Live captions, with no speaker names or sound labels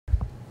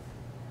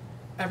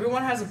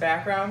Everyone has a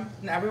background,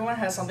 and everyone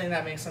has something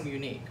that makes them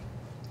unique.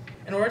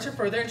 In order to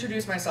further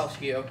introduce myself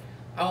to you,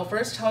 I will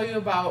first tell you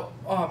about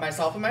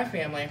myself and my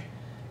family,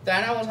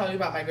 then I will tell you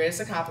about my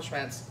greatest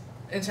accomplishments,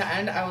 and to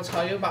end, I will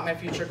tell you about my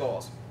future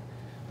goals.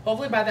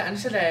 Hopefully by the end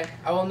of today,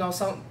 I will know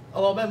a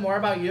little bit more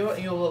about you,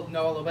 and you will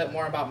know a little bit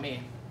more about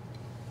me.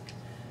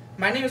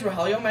 My name is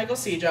Rogelio Michael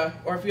Sija,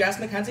 or if you ask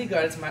Mackenzie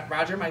Good, it's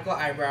Roger Michael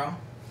Eyebrow.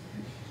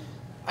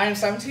 I am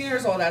 17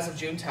 years old as of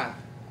June 10th.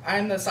 I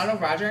am the son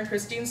of Roger and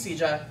Christine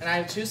Sija, and I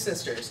have two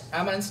sisters,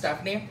 Emma and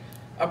Stephanie,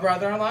 a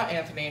brother-in-law,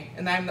 Anthony,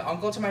 and I am the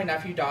uncle to my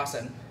nephew,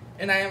 Dawson,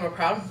 and I am a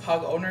proud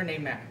pug owner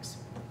named Max.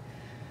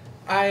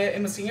 I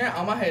am a senior at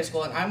Alma High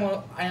School, and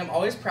I am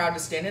always proud to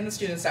stand in the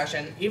student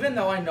section, even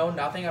though I know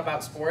nothing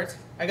about sports.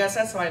 I guess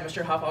that's why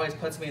Mr. Huff always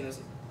puts me in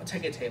this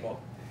ticket table.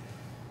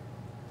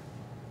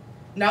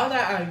 Now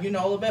that you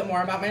know a little bit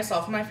more about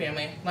myself and my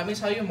family, let me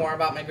tell you more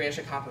about my greatest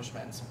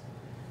accomplishments.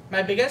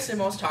 My biggest and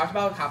most talked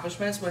about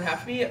accomplishments would have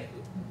to be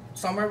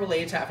somewhere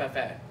related to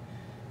FFA.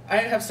 I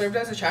have served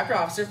as a chapter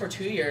officer for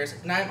 2 years,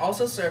 and I am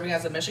also serving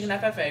as a Michigan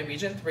FFA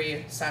Region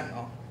 3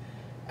 Sentinel.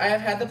 I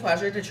have had the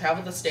pleasure to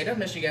travel the state of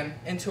Michigan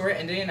and tour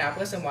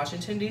Indianapolis and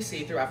Washington,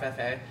 D.C. through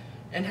FFA,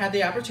 and had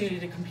the opportunity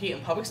to compete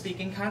in public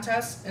speaking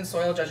contests and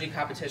soil judging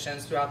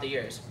competitions throughout the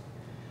years.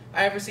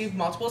 I have received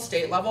multiple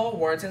state-level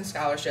awards and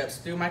scholarships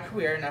through my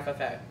career in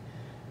FFA.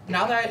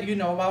 Now that you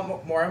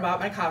know more about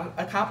my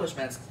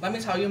accomplishments, let me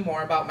tell you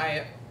more about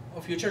my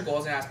future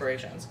goals and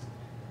aspirations.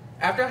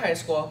 After high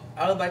school,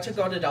 I would like to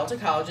go to Delta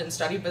College and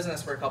study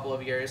business for a couple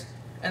of years,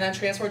 and then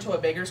transfer to a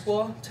bigger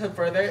school to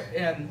further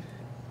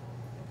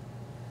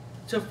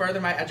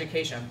my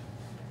education.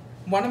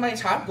 One of my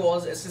top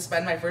goals is to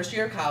spend my first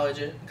year of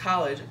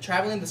college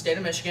traveling the state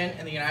of Michigan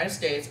and the United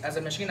States as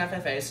a Michigan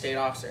FFA state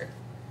officer.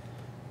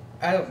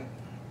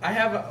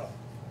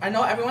 I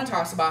know everyone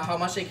talks about how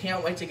much they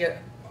can't wait to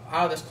get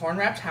out of this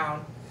corn-wrapped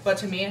town, but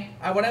to me,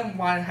 I wouldn't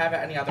want to have it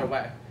any other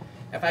way.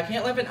 If I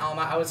can't live in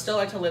Alma, I would still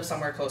like to live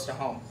somewhere close to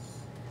home.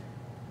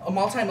 A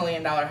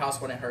multi-million-dollar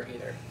house wouldn't hurt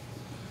either.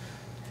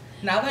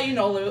 Now that you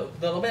know a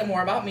little bit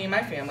more about me and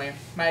my family,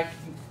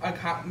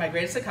 my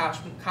greatest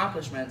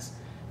accomplishments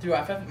through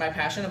my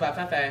passion of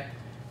FFA,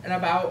 and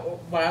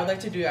about what I would like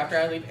to do after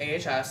I leave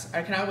AHS,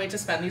 I cannot wait to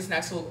spend these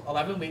next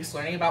 11 weeks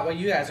learning about what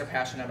you guys are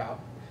passionate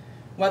about.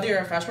 Whether you're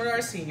a freshman or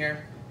a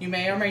senior, you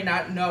may or may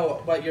not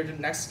know what your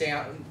next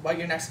step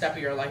of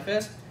your life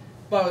is,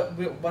 but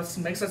what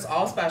makes us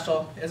all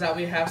special is that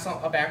we have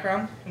a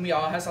background and we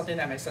all have something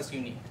that makes us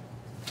unique.